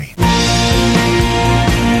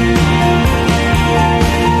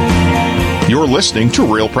You're listening to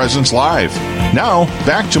Real Presence Live. Now,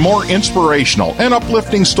 back to more inspirational and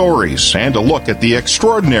uplifting stories and a look at the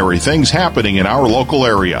extraordinary things happening in our local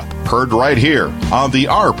area. Heard right here on the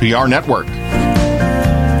RPR Network.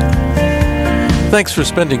 Thanks for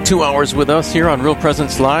spending 2 hours with us here on Real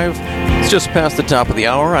Presence Live. It's just past the top of the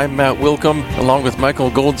hour. I'm Matt Wilkham, along with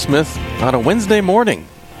Michael Goldsmith, on a Wednesday morning,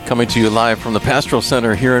 coming to you live from the Pastoral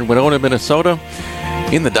Center here in Winona, Minnesota,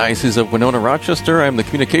 in the Diocese of Winona-Rochester. I'm the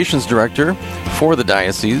Communications Director for the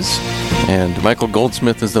Diocese, and Michael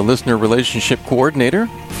Goldsmith is the Listener Relationship Coordinator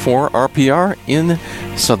for RPR in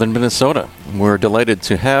southern Minnesota. We're delighted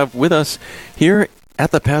to have with us here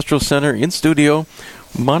at the Pastoral Center in studio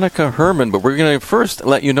Monica Herman, but we're going to first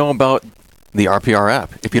let you know about the RPR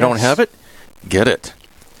app. If you don't have it, get it.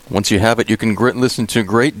 Once you have it, you can listen to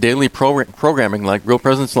great daily programming like Real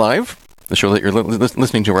Presence Live, the show that you're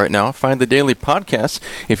listening to right now. Find the daily podcasts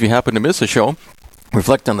if you happen to miss a show.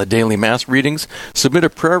 Reflect on the daily Mass readings, submit a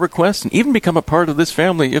prayer request, and even become a part of this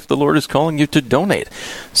family if the Lord is calling you to donate.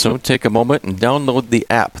 So take a moment and download the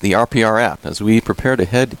app, the RPR app, as we prepare to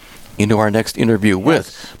head into our next interview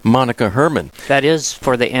with Monica Herman. That is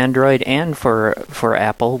for the Android and for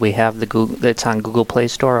Apple. We have the Google. It's on Google Play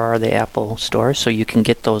Store or the Apple Store, so you can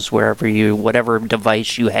get those whatever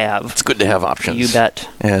device you have. It's good to have options. You bet.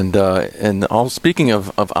 And speaking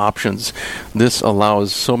of options, this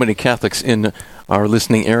allows so many Catholics in our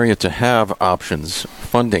listening area to have options,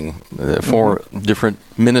 funding for different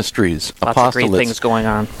ministries, lots apostolates. Of great things going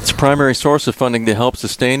on. It's a primary source of funding to help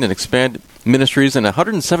sustain and expand ministries in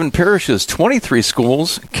 107 parishes, 23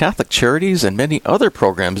 schools, Catholic charities, and many other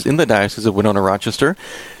programs in the Diocese of Winona-Rochester.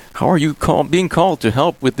 How are you being called to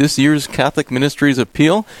help with this year's Catholic Ministries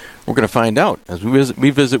Appeal? We're going to find out as we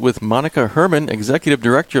visit with Monica Herman, Executive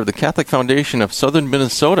Director of the Catholic Foundation of Southern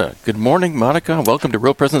Minnesota. Good morning, Monica. Welcome to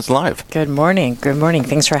Real Presence Live. Good morning. Good morning.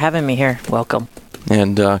 Thanks for having me here. Welcome.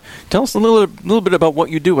 And tell us a little bit about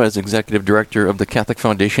what you do as Executive Director of the Catholic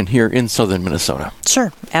Foundation here in southern Minnesota.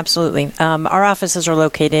 Sure, absolutely. Our offices are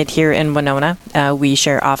located here in Winona. We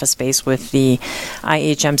share office space with the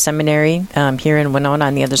IHM Seminary here in Winona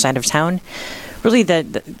on the other side of town. Really,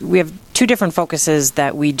 we have two different focuses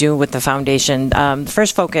that we do with the foundation. The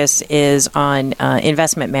first focus is on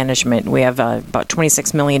investment management. We have about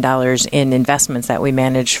 $26 million in investments that we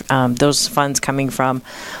manage, those funds coming from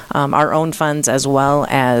our own funds as well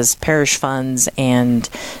as parish funds and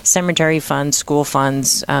cemetery funds, school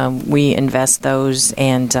funds. We invest those,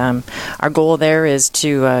 and our goal there is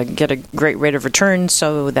to get a great rate of return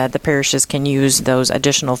so that the parishes can use those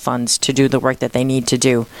additional funds to do the work that they need to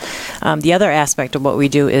do. The other aspect of what we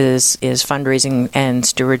do is fundraising and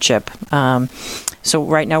stewardship. So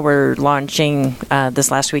right now we're launching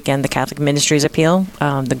this last weekend the Catholic Ministries Appeal.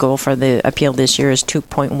 The goal for the appeal this year is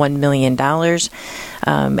 $2.1 million.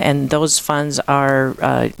 And those funds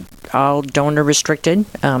are all donor restricted.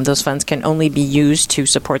 Those funds can only be used to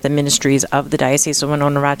support the ministries of the Diocese of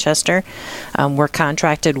Winona-Rochester. We're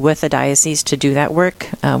contracted with the diocese to do that work.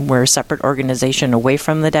 We're a separate organization away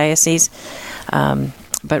from the diocese.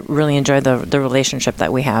 But really enjoy the relationship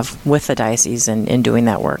that we have with the diocese in doing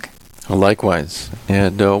that work. Likewise.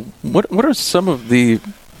 And what are some of the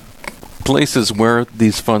places where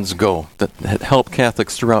these funds go that help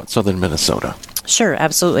Catholics throughout southern Minnesota? Sure,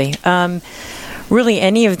 absolutely. Really,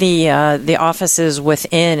 any of the offices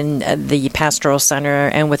within the Pastoral Center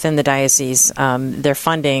and within the diocese, their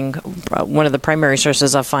funding, one of the primary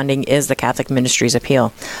sources of funding is the Catholic Ministries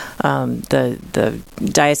Appeal. The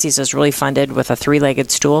diocese is really funded with a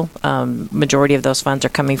three-legged stool. Majority of those funds are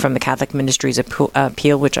coming from the Catholic Ministries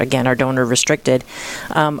Appeal, which again are donor restricted.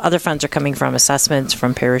 Other funds are coming from assessments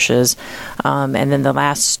from parishes, and then the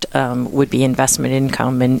last would be investment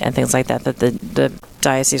income and things like that the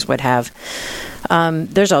diocese would have.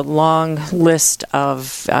 There's a long list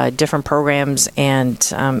of different programs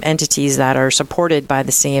and entities that are supported by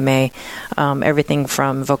the CMA. Everything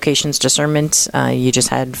from vocations discernment. You just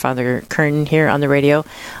had Father Kern here on the radio.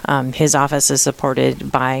 His office is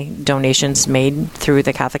supported by donations made through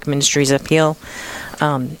the Catholic Ministries Appeal.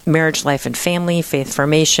 Marriage, life, and family, faith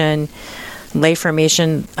formation. Lay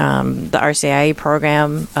formation, the RCIA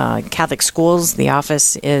program, Catholic schools, the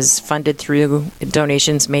office is funded through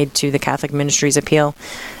donations made to the Catholic Ministries Appeal.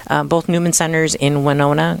 Both Newman Centers in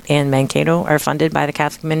Winona and Mankato are funded by the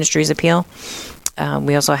Catholic Ministries Appeal.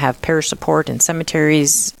 We also have parish support and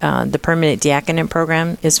cemeteries. The Permanent Diaconate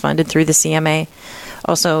program is funded through the CMA.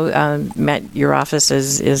 Also, Matt, your office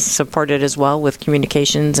is supported as well with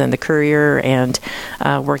communications and the Courier and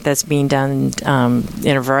work that's being done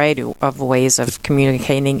in a variety of ways of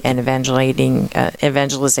communicating and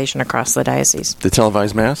evangelization across the diocese. The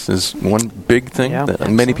televised Mass is one big thing that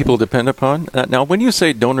absolutely. many people depend upon. Now, when you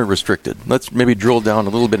say donor restricted, let's maybe drill down a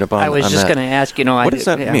little bit upon I was on just that. going to ask, What does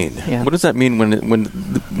that mean? Yeah. What does that mean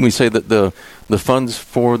when we say that the funds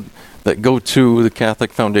that go to the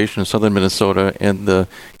Catholic Foundation of Southern Minnesota and the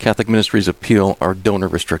Catholic Ministries Appeal are donor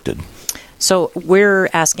restricted? So we're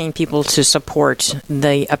asking people to support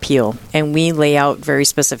the appeal, and we lay out very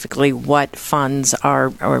specifically what funds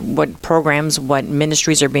are, or what programs, what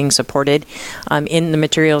ministries are being supported in the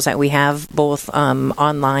materials that we have, both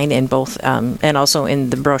online and and also in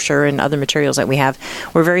the brochure and other materials that we have.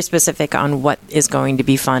 We're very specific on what is going to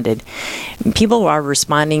be funded. People are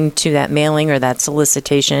responding to that mailing or that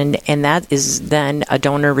solicitation, and that is then a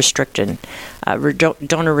donor restriction.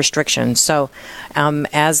 So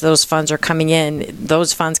as those funds are coming in,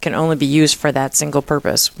 those funds can only be used for that single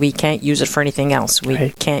purpose. We can't use it for anything else.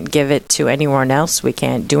 We can't give it to anyone else. We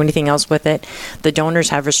can't do anything else with it. The donors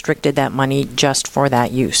have restricted that money just for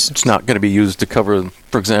that use. It's not going to be used to cover,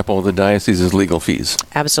 for example, the diocese's legal fees.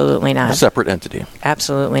 Absolutely not. A separate entity.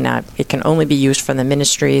 Absolutely not. It can only be used for the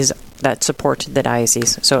ministries that support the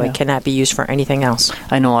diocese. So it cannot be used for anything else.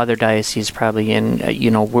 I know other dioceses probably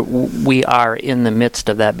we are in the midst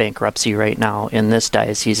of that bankruptcy right now in this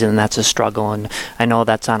diocese, and that's a struggle, and I know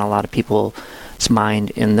that's on a lot of people's mind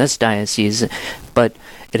in this diocese, but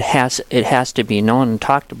it has to be known and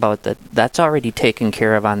talked about that that's already taken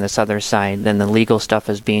care of on this other side, and the legal stuff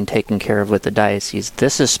is being taken care of with the diocese.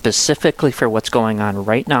 This is specifically for what's going on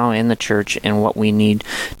right now in the church and what we need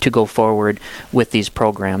to go forward with these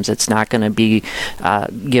programs. It's not going to be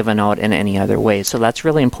given out in any other way. So that's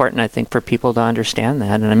really important, I think, for people to understand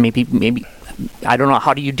that. And maybe I don't know,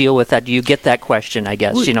 how do you deal with that? Do you get that question, I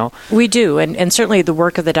guess, We do, and certainly the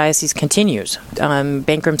work of the diocese continues.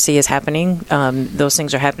 Bankruptcy is happening. Those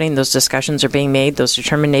things are happening. Those discussions are being made. Those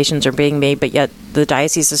determinations are being made, but yet the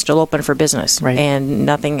diocese is still open for business, and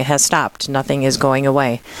nothing has stopped. Nothing is going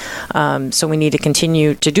away. So we need to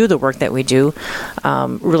continue to do the work that we do.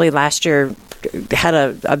 Really, last year, had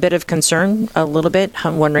a bit of concern, a little bit,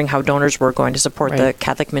 wondering how donors were going to support the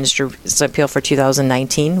Catholic Ministries Appeal for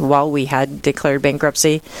 2019 while we had declared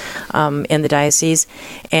bankruptcy in the diocese.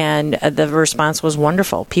 And the response was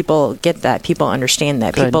wonderful. People get that. People understand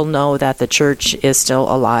that. Good. People know that the church is still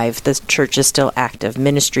alive. The church is still active.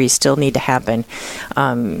 Ministries still need to happen.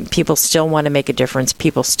 People still want to make a difference.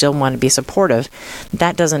 People still want to be supportive.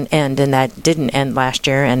 That doesn't end, and that didn't end last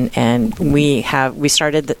year. And we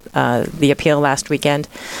started the appeal last weekend.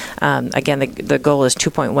 Again, the goal is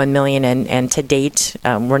 $2.1 million, and to date,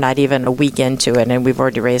 we're not even a week into it, and we've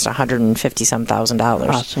already raised $150,000.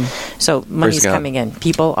 Awesome. So money's coming in.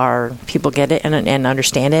 People get it and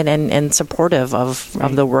understand it, and supportive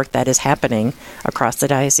of the work that is happening across the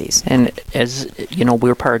diocese. And as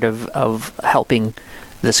we're part of helping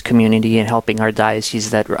this community and helping our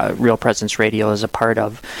diocese that Real Presence Radio is a part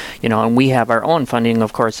of, and we have our own funding,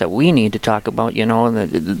 of course, that we need to talk about,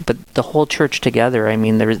 but the whole church together, I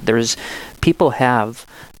mean, there's people have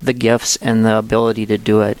the gifts and the ability to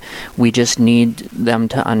do it. We just need them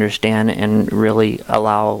to understand and really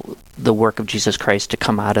allow the work of Jesus Christ to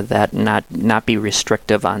come out of that and not be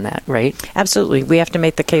restrictive on that, right? Absolutely. We have to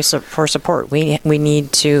make the case for support. We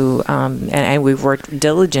need to, and we've worked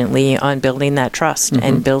diligently on building that trust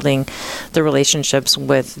and building the relationships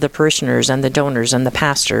with the parishioners and the donors and the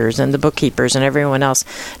pastors and the bookkeepers and everyone else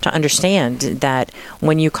to understand that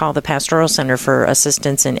when you call the pastoral center for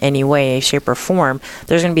assistance in any way, shape, or form,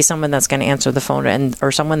 there's going to be someone that's going to answer the phone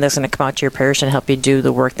or someone that's going to come out to your parish and help you do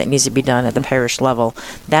the work that needs to be done at the parish level.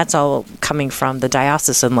 That's all coming from the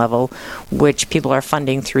diocesan level, which people are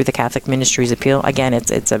funding through the Catholic Ministries Appeal. Again,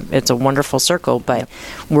 it's a wonderful circle, but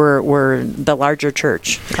we're the larger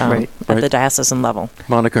church at the diocesan level.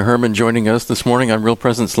 Monica Herman joining us this morning on Real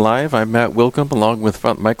Presence Live. I'm Matt Wilkham, along with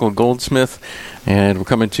Michael Goldsmith, and we're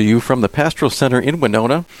coming to you from the Pastoral Center in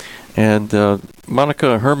Winona. And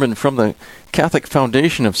Monica Herman from the Catholic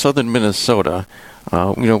Foundation of Southern Minnesota.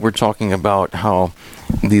 We're talking about how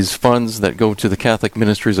these funds that go to the Catholic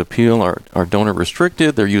Ministries Appeal are donor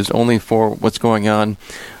restricted. They're used only for what's going on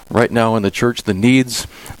right now in the church, the needs,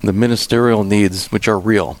 the ministerial needs, which are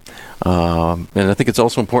real. And I think it's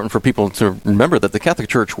also important for people to remember that the Catholic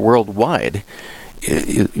Church worldwide,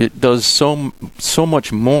 it does so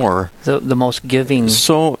much more. The most giving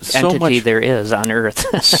entity much, there is on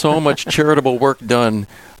earth. So much charitable work done,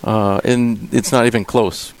 and it's not even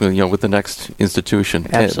close, with the next institution.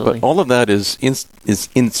 Absolutely. But all of that is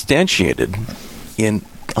instantiated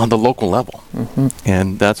on the local level.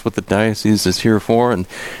 And that's what the diocese is here for, and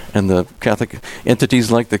the Catholic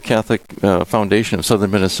entities like the Catholic Foundation of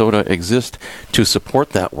Southern Minnesota exist to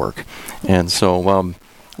support that work. And so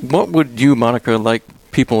what would you, Monica, like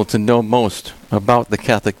people to know most about the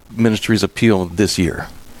Catholic Ministries Appeal this year?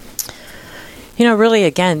 Really,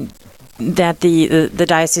 again, that the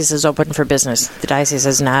diocese is open for business. The diocese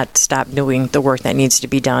has not stopped doing the work that needs to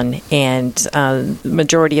be done, and the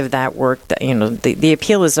majority of that work, the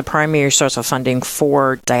appeal is the primary source of funding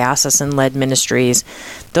for diocesan-led ministries.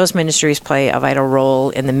 Those ministries play a vital role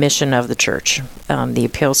in the mission of the church. The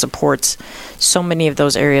appeal supports so many of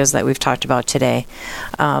those areas that we've talked about today,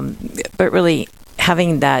 but really,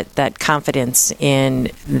 having that confidence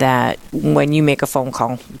in that when you make a phone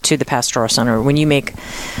call to the pastoral center, when you make,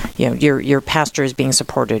 your pastor is being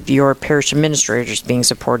supported, your parish administrator is being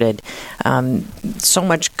supported, so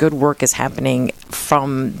much good work is happening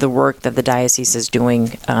from the work that the diocese is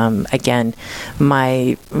doing. Again,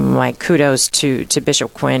 my kudos to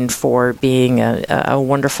Bishop Quinn for being a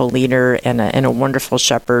wonderful leader and a wonderful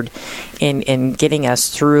shepherd in getting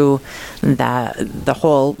us through the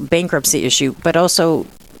whole bankruptcy issue, but also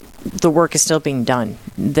the work is still being done.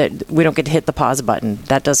 That we don't get to hit the pause button.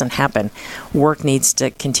 That doesn't happen. Work needs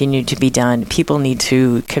to continue to be done. People need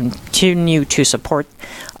to continue to support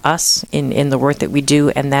us in the work that we do,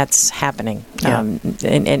 and that's happening. And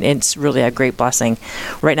it's really a great blessing.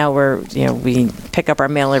 Right now, we pick up our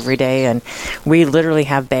mail every day, and we literally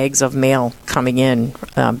have bags of mail coming in,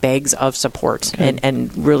 bags of support,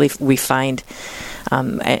 and really we find.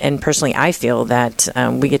 And personally, I feel that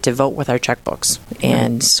we get to vote with our checkbooks,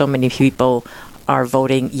 and so many people are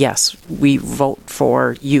voting. Yes, we vote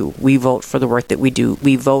for you. We vote for the work that we do.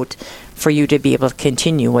 We vote for you to be able to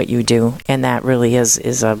continue what you do, and that really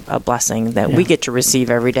is a blessing that we get to receive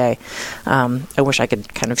every day. I wish I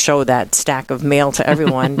could kind of show that stack of mail to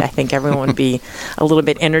everyone. I think everyone would be a little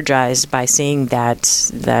bit energized by seeing that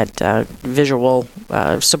visual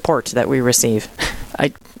support that we receive.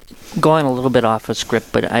 Going a little bit off of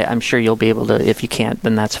script, but I'm sure you'll be able to. If you can't,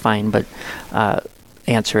 then that's fine, but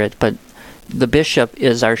answer it. But the bishop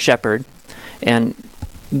is our shepherd, and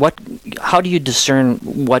how do you discern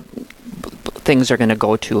what things are going to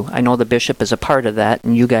go to? I know the bishop is a part of that,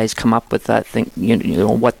 and you guys come up with that thing.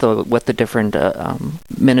 What the different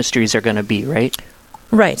ministries are going to be, right?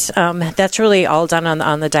 Right. That's really all done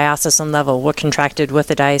on the diocesan level. We're contracted with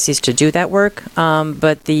the diocese to do that work,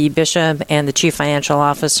 but the bishop and the chief financial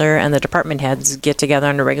officer and the department heads get together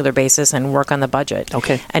on a regular basis and work on the budget.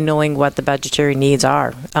 Okay. And knowing what the budgetary needs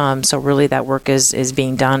are. So really that work is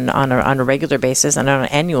being done on a regular basis and on an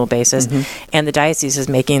annual basis, and the diocese is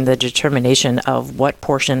making the determination of what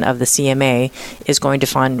portion of the CMA is going to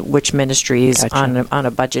fund which ministries on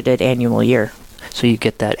a budgeted annual year. So you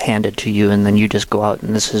get that handed to you, and then you just go out,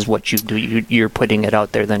 and this is what you do. You're putting it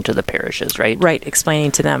out there then to the parishes, right? Right,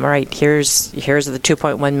 explaining to them, all right, here's the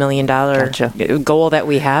 $2.1 million goal that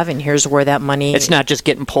we have, and here's where that money... It's not just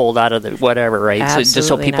getting pulled out of the whatever, right? Absolutely so just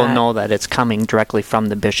so people not. know that it's coming directly from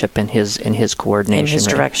the bishop and his coordination. In his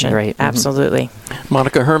direction, right? Absolutely.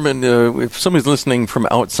 Monica Herman, if somebody's listening from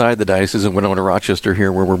outside the Diocese of Winona Rochester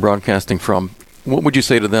here, where we're broadcasting from, what would you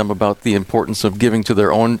say to them about the importance of giving to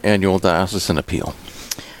their own annual diocesan appeal?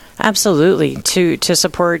 Absolutely. To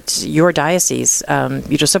support your diocese,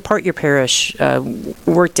 support your parish,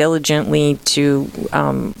 work diligently to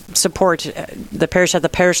support the parish at the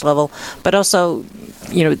parish level, but also,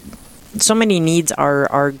 so many needs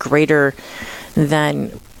are greater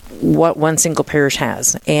than what one single parish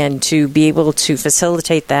has, and to be able to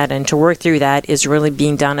facilitate that and to work through that is really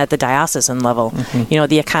being done at the diocesan level.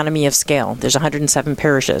 The economy of scale. There's 107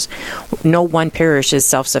 parishes. No one parish is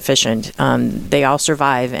self-sufficient. They all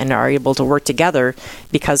survive and are able to work together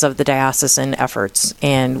because of the diocesan efforts.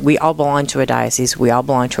 And we all belong to a diocese. We all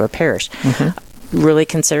belong to a parish. Really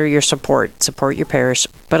consider your support your parish,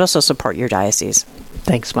 but also support your diocese.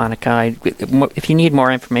 Thanks, Monica. If you need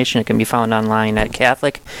more information, it can be found online at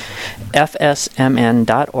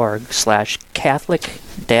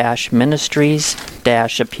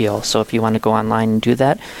catholicfsmn.org/Catholic-ministries-appeal. So if you want to go online and do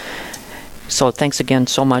that. So thanks again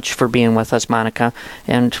so much for being with us, Monica.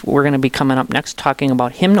 And we're going to be coming up next talking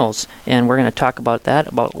about hymnals. And we're going to talk about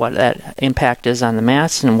what that impact is on the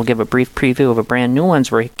Mass. And we'll give a brief preview of a brand new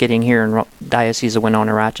ones we're getting here in Diocese of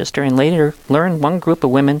Winona Rochester. And later, learn one group of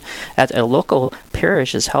women at a local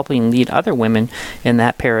parish is helping lead other women in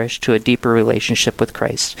that parish to a deeper relationship with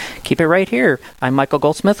Christ. Keep it right here. I'm Michael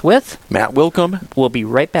Goldsmith with Matt Wilkham. We'll be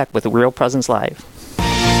right back with Real Presence Live.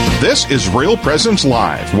 This is Real Presence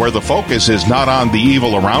Live, where the focus is not on the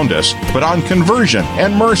evil around us, but on conversion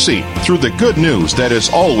and mercy through the good news that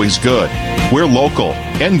is always good. We're local,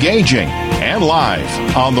 engaging, and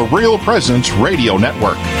live on the Real Presence Radio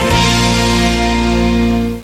Network.